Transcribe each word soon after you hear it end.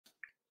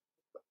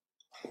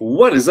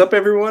What is up,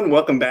 everyone?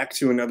 Welcome back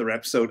to another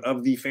episode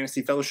of the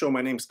Fantasy Fellow Show.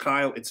 My name's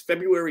Kyle. It's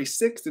February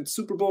 6th. It's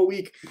Super Bowl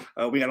week.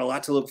 We got a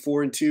lot to look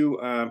forward to.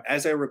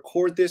 As I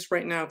record this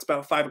right now, it's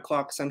about 5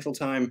 o'clock Central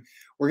Time.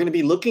 We're going to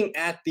be looking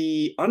at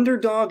the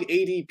Underdog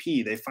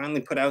ADP. They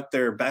finally put out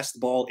their best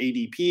ball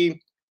ADP.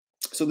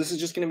 So this is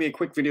just going to be a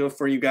quick video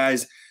for you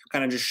guys,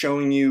 kind of just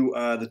showing you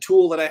the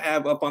tool that I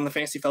have up on the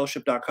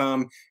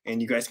fantasyfellowship.com. And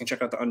you guys can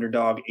check out the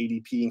Underdog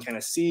ADP and kind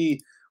of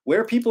see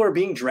where people are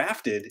being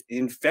drafted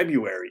in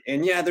February.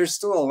 And yeah, there's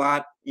still a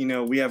lot.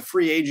 We have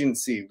free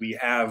agency. We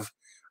have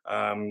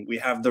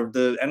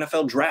the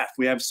NFL draft.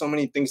 We have so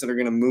many things that are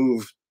going to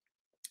move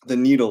the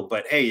needle.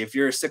 But hey, if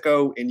you're a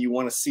sicko and you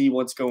want to see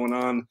what's going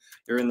on,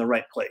 you're in the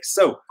right place.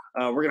 So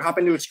we're going to hop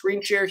into a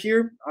screen share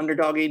here,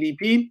 Underdog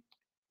ADP.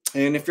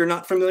 And if you're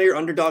not familiar,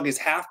 Underdog is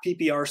half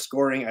PPR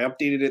scoring. I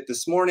updated it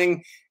this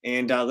morning,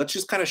 and let's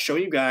just kind of show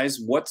you guys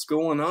what's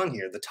going on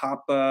here. The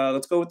top,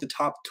 let's go with the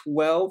top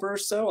 12 or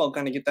so. I'll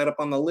kind of get that up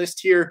on the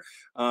list here.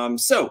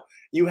 So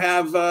you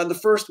have the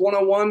first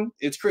 101.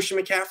 It's Christian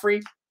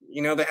McCaffrey.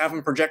 They have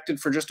him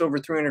projected for just over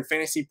 300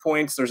 fantasy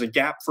points. There's a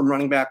gap from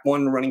running back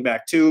 1 to running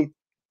back 2.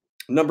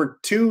 Number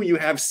 2, you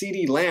have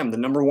CeeDee Lamb, the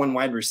number 1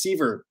 wide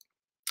receiver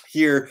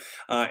here,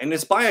 and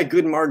it's by a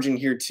good margin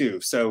here too.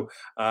 So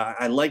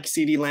I like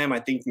CeeDee Lamb. I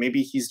think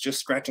maybe he's just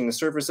scratching the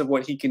surface of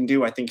what he can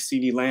do. I think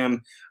CeeDee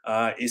Lamb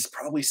is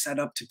probably set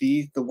up to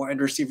be the wide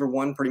receiver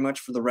 1 pretty much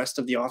for the rest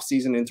of the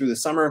offseason and through the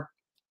summer.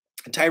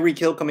 Tyreek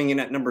Hill coming in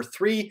at number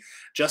 3,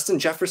 Justin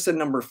Jefferson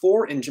number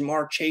 4, and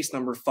Jamar Chase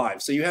number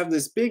 5. So you have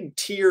this big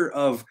tier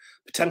of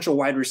potential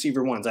wide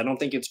receiver 1s. I don't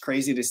think it's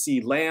crazy to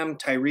see Lamb,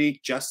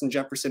 Tyreek, Justin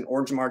Jefferson,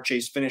 or Jamar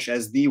Chase finish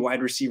as the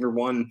wide receiver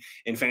 1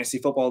 in fantasy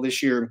football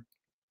this year.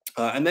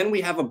 And then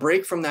we have a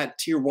break from that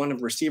tier 1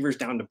 of receivers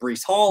down to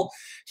Breece Hall.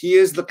 He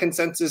is the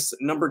consensus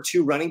number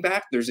 2 running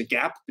back. There's a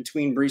gap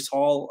between Breece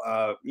Hall.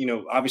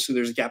 Obviously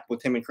there's a gap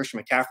with him and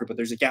Christian McCaffrey, but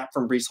there's a gap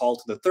from Breece Hall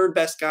to the 3rd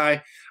best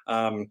guy.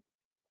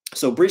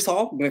 So Breece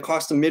Hall going to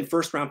cost a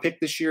mid-first round pick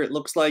this year, it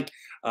looks like.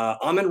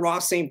 Amon-Ra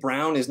St.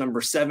 Brown is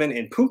number 7,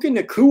 and Puka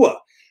Nacua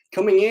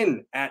coming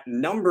in at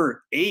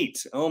number 8.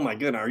 Oh my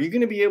goodness. Are you going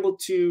to be able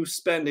to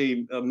spend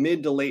a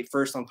mid to late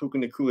first on Puka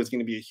Nacua is going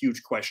to be a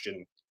huge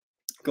question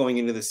going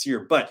into this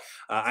year. But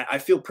I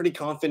feel pretty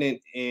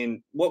confident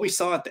in what we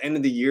saw at the end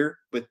of the year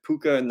with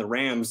Puka and the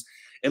Rams.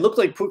 It looked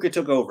like Puka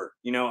took over.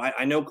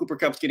 I know Cooper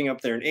Kupp's getting up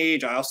there in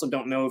age. I also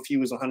don't know if he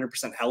was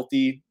 100%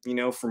 healthy,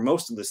 for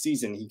most of the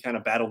season. He kind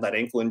of battled that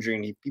ankle injury,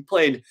 and he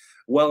played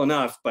well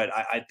enough. But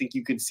I think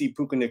you could see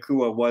Puka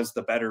Nacua was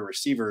the better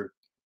receiver,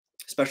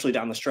 especially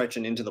down the stretch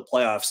and into the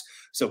playoffs.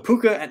 So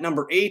Puka at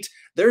number 8.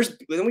 Then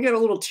we got a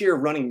little tier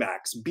of running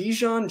backs: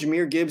 Bijan,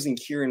 Jahmyr Gibbs, and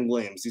Kieran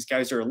Williams. These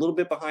guys are a little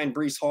bit behind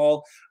Breece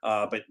Hall,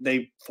 but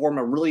they form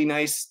a really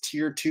nice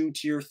tier 2,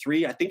 tier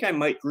 3. I think I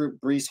might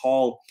group Breece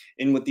Hall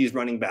in with these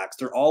running backs.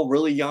 They're all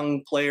really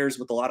young players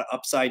with a lot of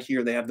upside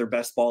here. They have their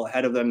best ball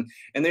ahead of them,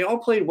 and they all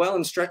played well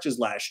in stretches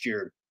last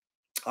year.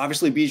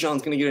 Obviously,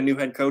 Bijan's going to get a new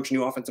head coach,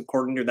 new offensive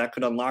coordinator. That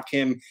could unlock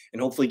him and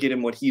hopefully get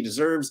him what he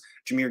deserves.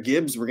 Jahmyr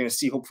Gibbs, we're going to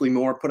see hopefully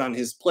more put on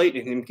his plate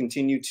and him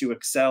continue to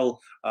excel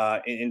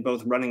in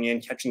both running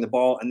and catching the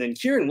ball. And then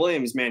Kieran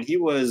Williams, man, he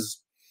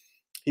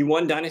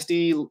won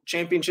dynasty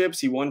championships.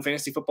 He won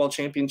fantasy football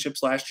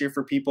championships last year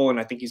for people, and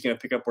I think he's going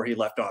to pick up where he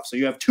left off. So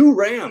you have 2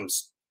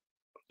 Rams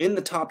in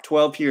the top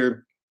 12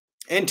 here,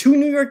 and 2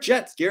 New York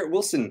Jets. Garrett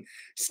Wilson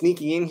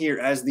sneaking in here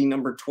as the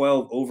number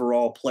 12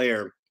 overall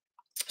player.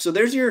 So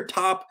there's your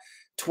top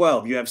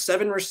 12. You have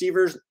 7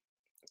 receivers,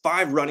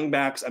 5 running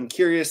backs. I'm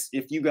curious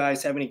if you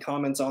guys have any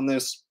comments on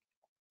this.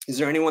 Is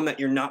there anyone that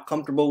you're not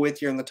comfortable with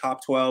here in the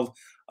top 12?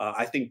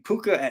 I think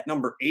Puka at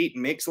number 8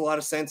 makes a lot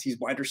of sense. He's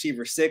wide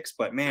receiver 6,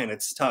 but man,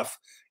 it's tough.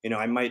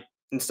 I might,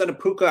 instead of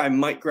Puka, I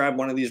might grab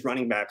one of these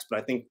running backs, but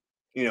I think,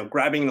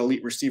 grabbing an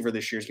elite receiver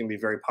this year is going to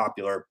be very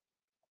popular.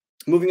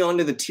 Moving on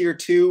to the tier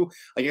 2,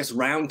 I guess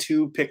round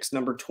 2 picks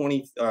number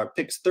 20,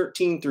 picks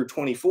 13 through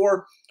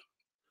 24.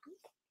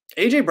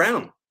 A.J.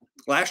 Brown.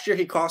 Last year,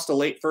 he cost a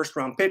late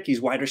first-round pick.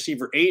 He's wide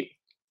receiver 8.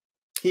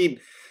 He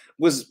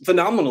was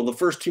phenomenal the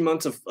first 2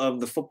 months of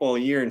the football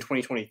year in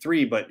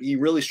 2023, but he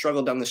really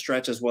struggled down the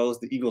stretch, as well as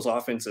the Eagles'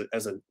 offense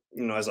as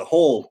a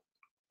whole.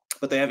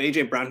 But they have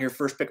A.J. Brown here,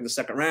 first pick of the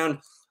 2nd round.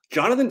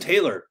 Jonathan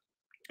Taylor.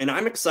 And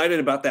I'm excited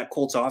about that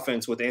Colts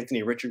offense with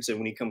Anthony Richardson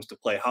when he comes to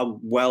play. How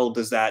well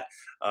does that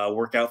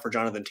work out for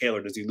Jonathan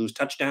Taylor? Does he lose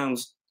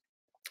touchdowns?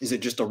 Is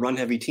it just a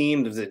run-heavy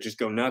team? Does it just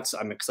go nuts?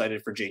 I'm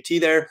excited for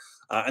JT there.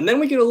 And then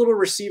we get a little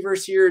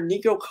receivers here.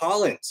 Nico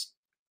Collins,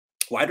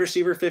 wide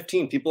receiver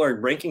 15. People are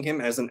ranking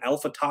him as an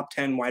alpha top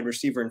 10 wide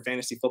receiver in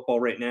fantasy football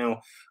right now.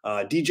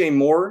 DJ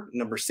Moore,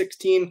 number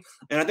 16.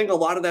 And I think a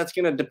lot of that's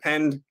going to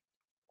depend.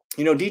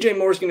 DJ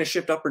Moore is going to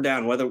shift up or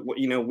down. Whether,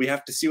 we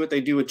have to see what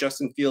they do with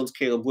Justin Fields,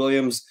 Caleb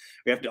Williams.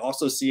 We have to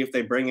also see if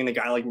they bring in a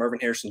guy like Marvin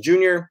Harrison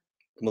Jr.,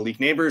 Malik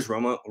Neighbors,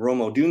 Roma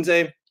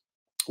Odunze.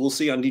 We'll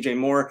see on DJ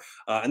Moore.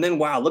 And then,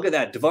 wow, look at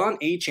that. Devon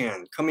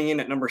Achane coming in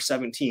at number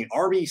 17,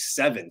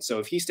 RB7. So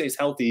if he stays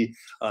healthy,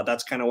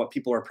 that's kind of what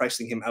people are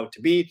pricing him out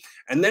to be.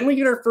 And then we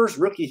get our first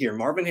rookie here,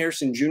 Marvin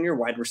Harrison Jr.,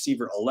 wide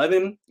receiver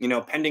 11,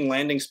 pending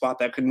landing spot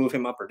that could move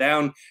him up or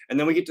down. And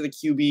then we get to the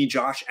QB,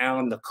 Josh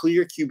Allen, the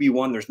clear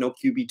QB1. There's no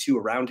QB2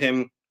 around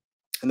him.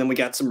 And then we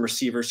got some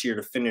receivers here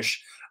to finish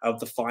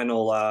out the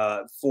final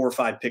 4 or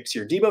 5 picks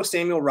here. Deebo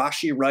Samuel,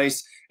 Rashee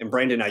Rice, and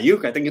Brandon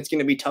Ayuk. I think it's going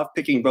to be tough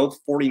picking both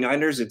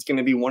 49ers. It's going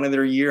to be one of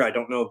their year. I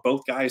don't know if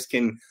both guys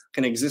can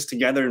exist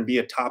together and be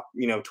a top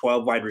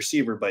 12 wide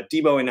receiver, but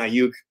Deebo and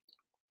Ayuk,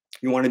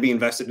 you want to be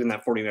invested in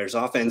that 49ers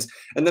offense.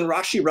 And then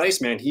Rashee Rice,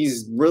 man,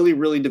 he's really,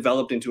 really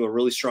developed into a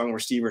really strong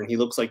receiver, and he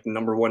looks like the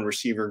number 1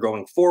 receiver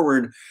going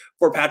forward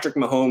for Patrick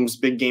Mahomes.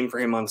 Big game for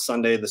him on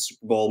Sunday, the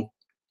Super Bowl.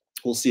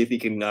 We'll see if he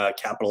can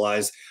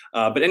capitalize.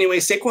 But anyway,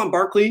 Saquon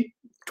Barkley,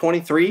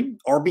 23,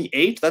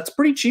 RB8. That's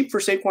pretty cheap for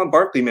Saquon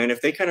Barkley, man.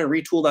 If they kind of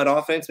retool that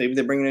offense, maybe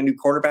they bring in a new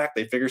quarterback,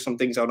 they figure some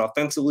things out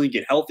offensively,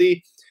 get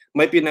healthy,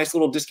 might be a nice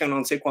little discount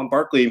on Saquon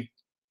Barkley.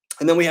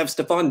 And then we have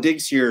Stephon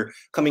Diggs here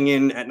coming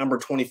in at number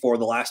 24,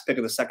 the last pick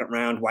of the second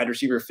round, wide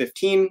receiver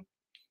 15.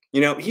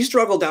 He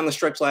struggled down the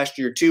stretch last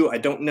year too. I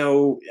don't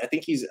know. I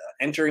think he's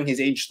entering his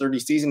age 30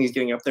 season. He's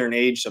getting up there in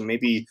age, so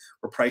maybe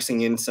we're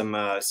pricing in some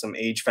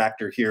age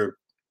factor here.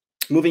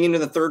 Moving into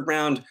the third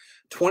round,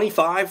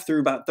 25 through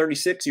about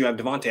 36, you have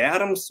Devontae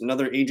Adams,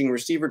 another aging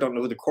receiver. Don't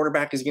know who the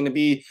quarterback is going to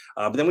be.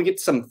 But then we get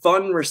some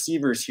fun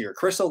receivers here.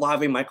 Chris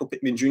Olave, Michael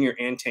Pittman Jr.,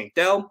 and Tank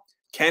Dell.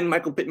 Can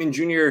Michael Pittman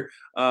Jr.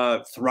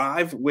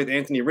 Thrive with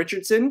Anthony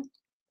Richardson?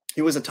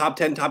 He was a top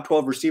 10, top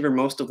 12 receiver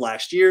most of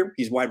last year.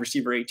 He's wide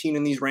receiver 18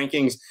 in these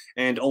rankings.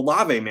 And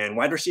Olave, man,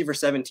 wide receiver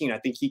 17. I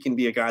think he can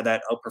be a guy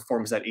that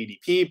outperforms that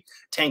ADP.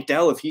 Tank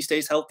Dell, if he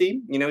stays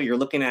healthy, you're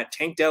looking at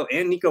Tank Dell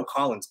and Nico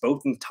Collins,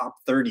 both in the top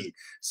 30.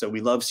 So we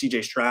love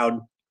CJ Stroud.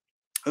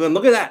 And then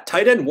look at that,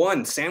 tight end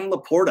 1, Sam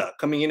Laporta,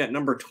 coming in at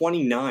number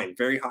 29,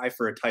 very high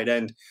for a tight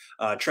end.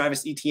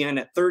 Travis Etienne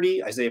at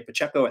 30, Isaiah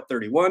Pacheco at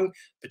 31.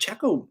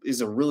 Pacheco is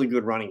a really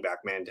good running back,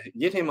 man. To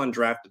get him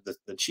undrafted,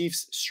 the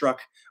Chiefs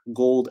struck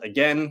gold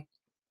again.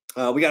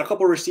 We got a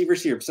couple of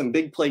receivers here, some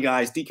big play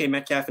guys, DK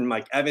Metcalf and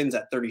Mike Evans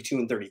at 32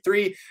 and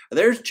 33.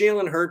 There's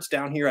Jalen Hurts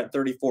down here at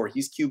 34.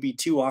 He's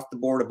QB2 off the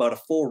board, about a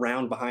full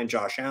round behind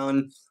Josh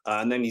Allen.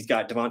 And then he's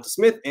got Devonta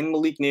Smith and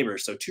Malik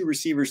Neighbors. So 2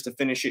 receivers to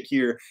finish it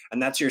here. And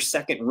that's your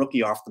second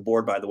rookie off the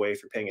board, by the way,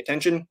 if you're paying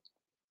attention.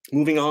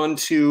 Moving on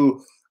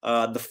to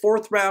the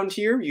 4th round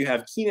here, you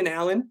have Keenan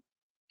Allen.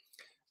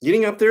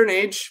 Getting up there in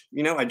age,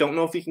 I don't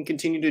know if he can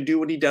continue to do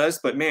what he does,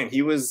 but man,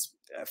 he was,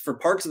 for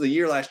parts of the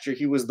year last year,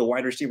 he was the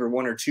wide receiver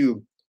 1 or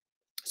 2.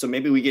 So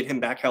maybe we get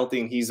him back healthy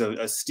and he's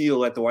a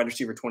steal at the wide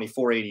receiver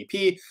 24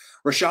 ADP.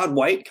 Rashad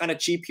White, kind of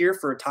cheap here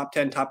for a top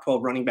 10, top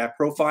 12 running back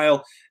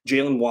profile.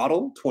 Jalen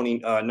Waddle,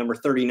 number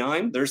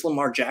 39. There's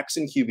Lamar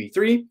Jackson,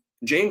 QB3.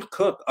 James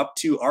Cook up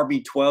to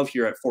RB12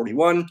 here at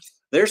 41.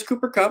 There's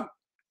Cooper Kupp.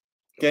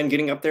 Again,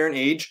 getting up there in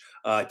age.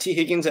 T.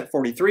 Higgins at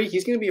 43.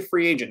 He's going to be a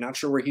free agent. Not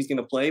sure where he's going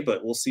to play,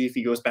 but we'll see if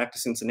he goes back to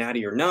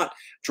Cincinnati or not.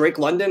 Drake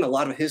London, a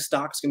lot of his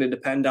stock's going to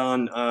depend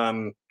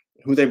on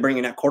who they bring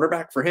in at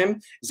quarterback for him.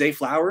 Zay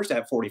Flowers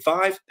at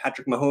 45.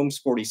 Patrick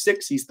Mahomes,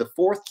 46. He's the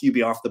 4th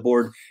QB off the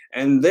board.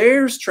 And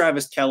there's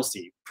Travis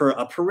Kelce,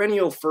 a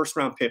perennial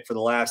first-round pick for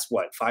the last,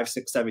 5,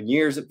 6, 7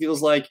 years, it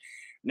feels like.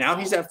 Now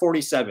he's at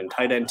 47,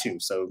 tight end 2.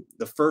 So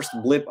the first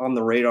blip on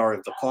the radar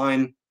of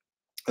decline.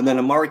 And then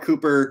Amari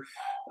Cooper,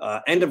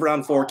 end of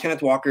round 4,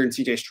 Kenneth Walker and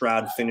CJ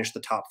Stroud finished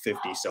the top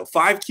 50. So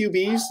 5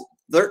 QBs,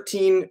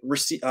 13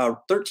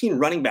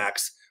 running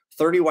backs,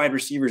 30 wide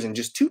receivers, and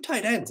just 2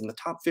 tight ends in the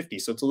top 50.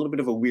 So it's a little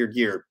bit of a weird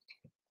year.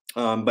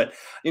 But,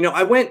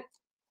 I went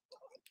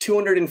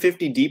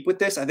 250 deep with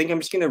this. I think I'm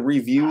just going to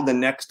review the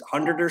next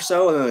 100 or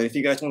so. If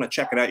you guys want to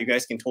check it out, you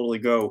guys can totally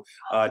go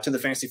to the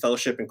Fantasy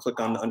Fellowship and click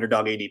on the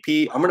Underdog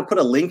ADP. I'm going to put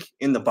a link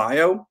in the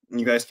bio, and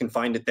you guys can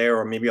find it there,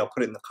 or maybe I'll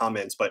put it in the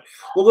comments. But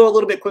we'll go a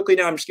little bit quickly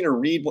now. I'm just going to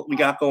read what we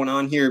got going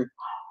on here.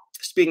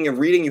 Speaking of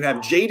reading, you have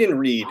Jaden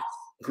Reed,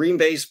 Green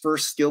Bay's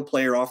first skill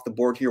player off the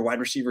board here, wide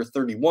receiver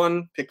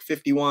 31, pick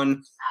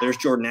 51. There's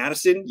Jordan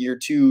Addison, year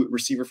 2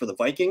 receiver for the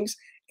Vikings.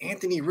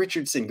 Anthony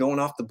Richardson going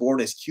off the board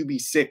as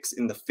QB6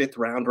 in the 5th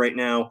round right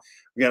now.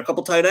 We got a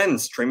couple tight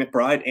ends, Trey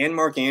McBride and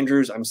Mark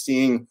Andrews. I'm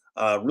seeing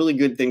really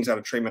good things out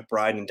of Trey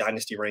McBride in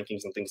dynasty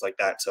rankings and things like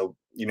that. So,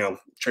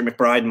 Trey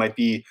McBride might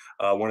be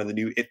one of the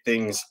new it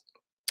things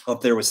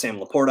up there with Sam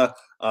Laporta.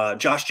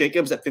 Josh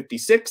Jacobs at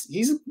 56.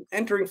 He's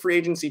entering free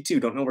agency too.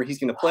 Don't know where he's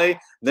going to play.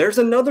 There's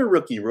another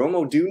rookie, Rome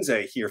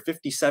Odunze here,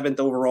 57th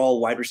overall,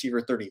 wide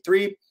receiver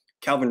 33.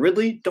 Calvin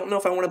Ridley, don't know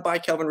if I want to buy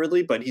Calvin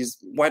Ridley, but he's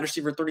wide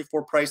receiver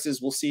 34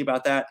 prices. We'll see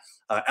about that.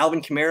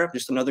 Alvin Kamara,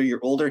 just another year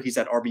older. He's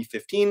at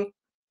RB15.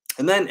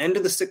 And then end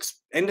of the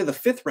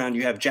 5th round,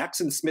 you have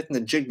Jackson Smith and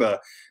the Jigba,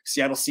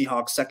 Seattle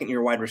Seahawks,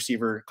 2nd-year wide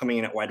receiver, coming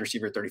in at wide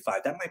receiver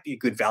 35. That might be a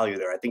good value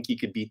there. I think he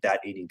could beat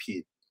that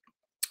ADP.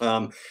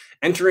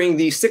 Entering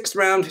the 6th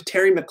round,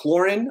 Terry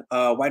McLaurin,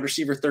 wide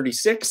receiver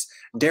 36.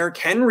 Derrick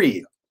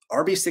Henry,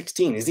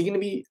 RB16. Is he going to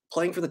be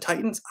playing for the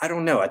Titans? I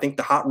don't know. I think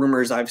the hot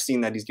rumors I've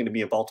seen that he's going to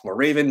be a Baltimore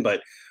Raven,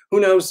 but who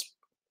knows?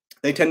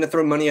 They tend to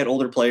throw money at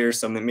older players,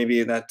 so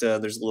maybe that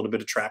there's a little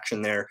bit of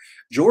traction there.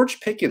 George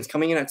Pickens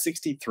coming in at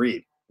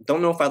 63.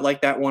 Don't know if I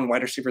like that one.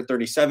 Wide receiver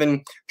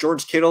 37.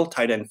 George Kittle,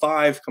 tight end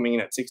 5, coming in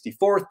at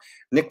 64th.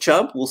 Nick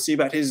Chubb, we'll see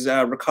about his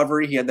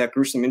recovery. He had that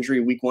gruesome injury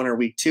week 1 or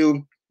week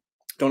 2.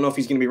 Don't know if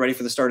he's going to be ready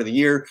for the start of the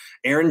year.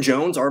 Aaron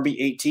Jones,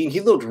 RB18. He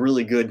looked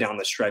really good down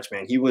the stretch,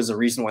 man. He was a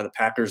reason why the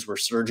Packers were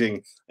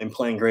surging and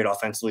playing great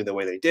offensively the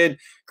way they did.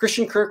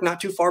 Christian Kirk, not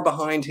too far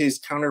behind his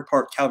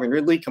counterpart Calvin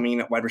Ridley, coming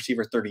in at wide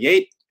receiver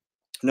 38.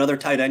 Another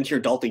tight end here,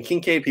 Dalton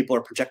Kincaid. People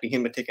are projecting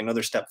him to take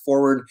another step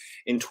forward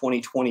in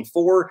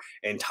 2024.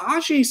 And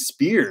Tajay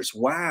Spears,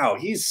 wow,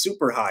 he's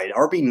super high,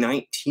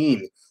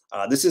 RB19.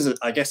 This is,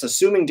 I guess,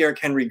 assuming Derrick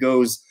Henry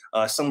goes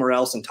somewhere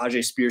else, and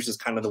Tajay Spears is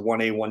kind of the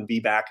 1A,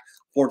 1B back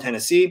for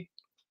Tennessee.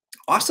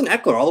 Austin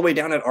Eckler all the way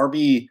down at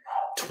RB20,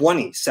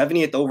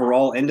 70th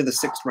overall, end of the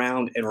 6th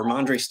round, and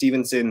Ramondre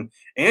Stevenson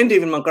and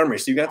David Montgomery.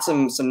 So you got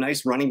some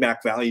nice running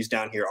back values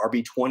down here,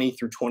 RB20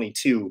 through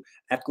 22,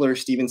 Eckler,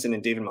 Stevenson,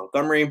 and David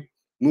Montgomery.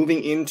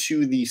 Moving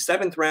into the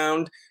 7th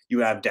round,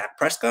 you have Dak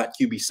Prescott,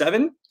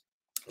 QB7.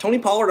 Tony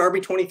Pollard,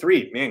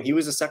 RB23. Man, he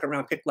was a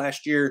 2nd-round pick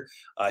last year.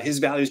 His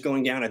value is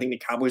going down. I think the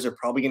Cowboys are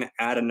probably going to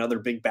add another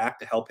big back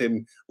to help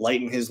him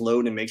lighten his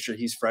load and make sure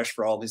he's fresh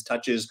for all of his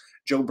touches.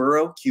 Joe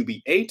Burrow,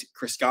 QB8.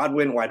 Chris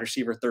Godwin, wide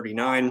receiver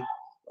 39. I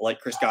like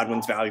Chris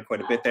Godwin's value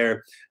quite a bit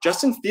there.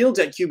 Justin Fields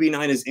at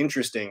QB9 is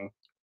interesting,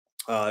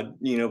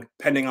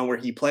 depending on where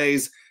he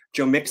plays.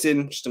 Joe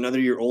Mixon, just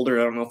another year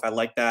older. I don't know if I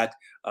like that.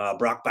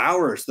 Brock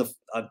Bowers,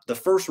 the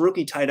first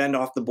rookie tight end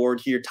off the board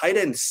here. Tight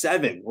end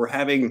 7. We're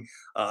having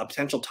a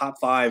potential top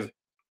 5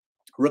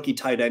 rookie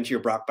tight end here.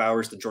 Brock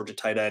Bowers, the Georgia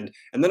tight end.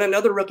 And then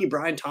another rookie,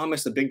 Brian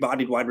Thomas, the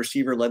big-bodied wide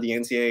receiver, led the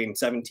NCAA in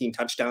 17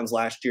 touchdowns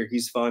last year.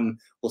 He's fun.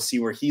 We'll see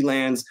where he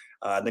lands.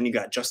 Then you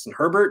got Justin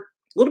Herbert.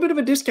 A little bit of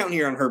a discount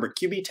here on Herbert.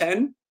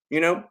 QB10.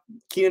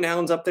 Keenan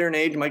Allen's up there in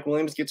age. Mike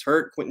Williams gets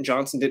hurt. Quentin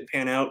Johnson didn't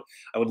pan out.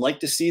 I would like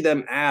to see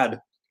them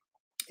add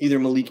either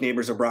Malik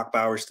Neighbors or Brock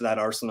Bowers to that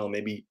arsenal.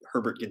 Maybe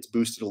Herbert gets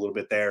boosted a little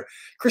bit there.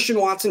 Christian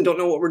Watson, don't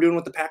know what we're doing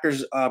with the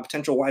Packers'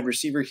 potential wide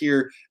receiver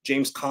here.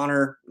 James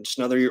Conner, just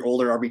another year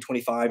older,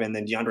 RB25, and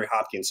then DeAndre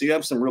Hopkins. So you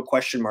have some real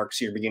question marks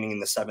here beginning in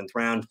the 7th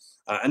round.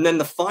 And then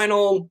the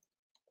final,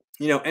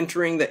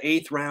 entering the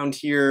 8th round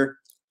here,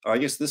 I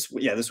guess this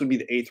would be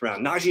the 8th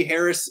round. Najee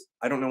Harris,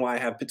 I don't know why I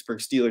have Pittsburgh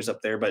Steelers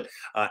up there, but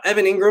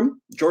Evan Ingram,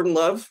 Jordan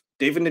Love,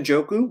 David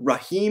Njoku,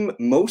 Raheem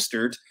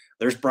Mostert.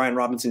 There's Brian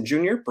Robinson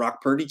Jr.,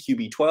 Brock Purdy,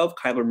 QB12,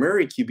 Kyler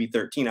Murray,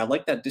 QB13. I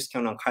like that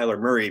discount on Kyler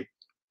Murray.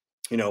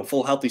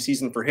 Full healthy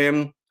season for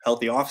him,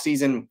 healthy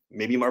offseason,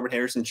 maybe Marvin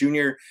Harrison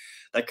Jr.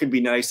 That could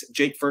be nice.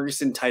 Jake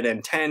Ferguson, tight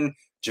end 10.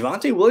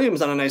 Javonte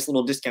Williams on a nice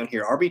little discount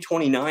here.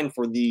 RB29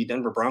 for the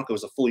Denver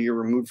Broncos, a full year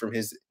removed from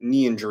his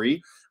knee injury.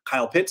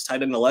 Kyle Pitts,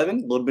 tight end 11,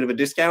 a little bit of a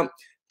discount.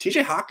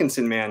 TJ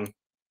Hawkinson, man,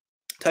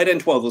 tight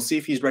end 12. We'll see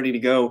if he's ready to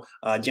go.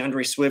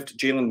 DeAndre Swift,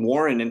 Jalen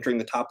Warren entering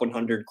the top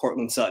 100,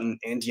 Cortland Sutton,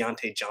 and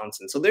Deontay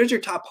Johnson. So there's your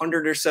top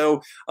 100 or so.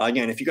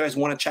 Again, if you guys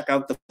want to check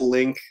out the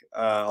link,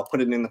 I'll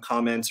put it in the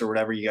comments or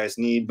whatever you guys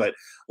need. But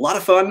a lot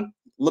of fun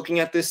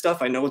looking at this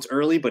stuff. I know it's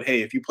early, but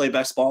hey, if you play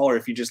best ball or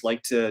if you just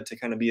like to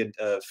kind of be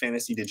a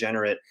fantasy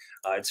degenerate,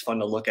 it's fun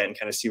to look at and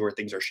kind of see where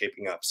things are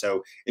shaping up.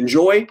 So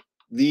enjoy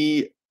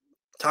the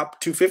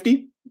top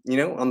 250,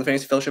 on the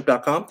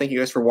fantasyfellowship.com. Thank you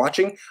guys for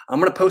watching. I'm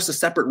going to post a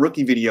separate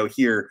rookie video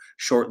here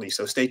shortly,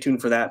 so stay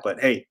tuned for that. But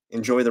hey,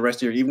 enjoy the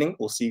rest of your evening.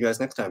 We'll see you guys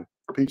next time.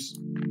 Peace.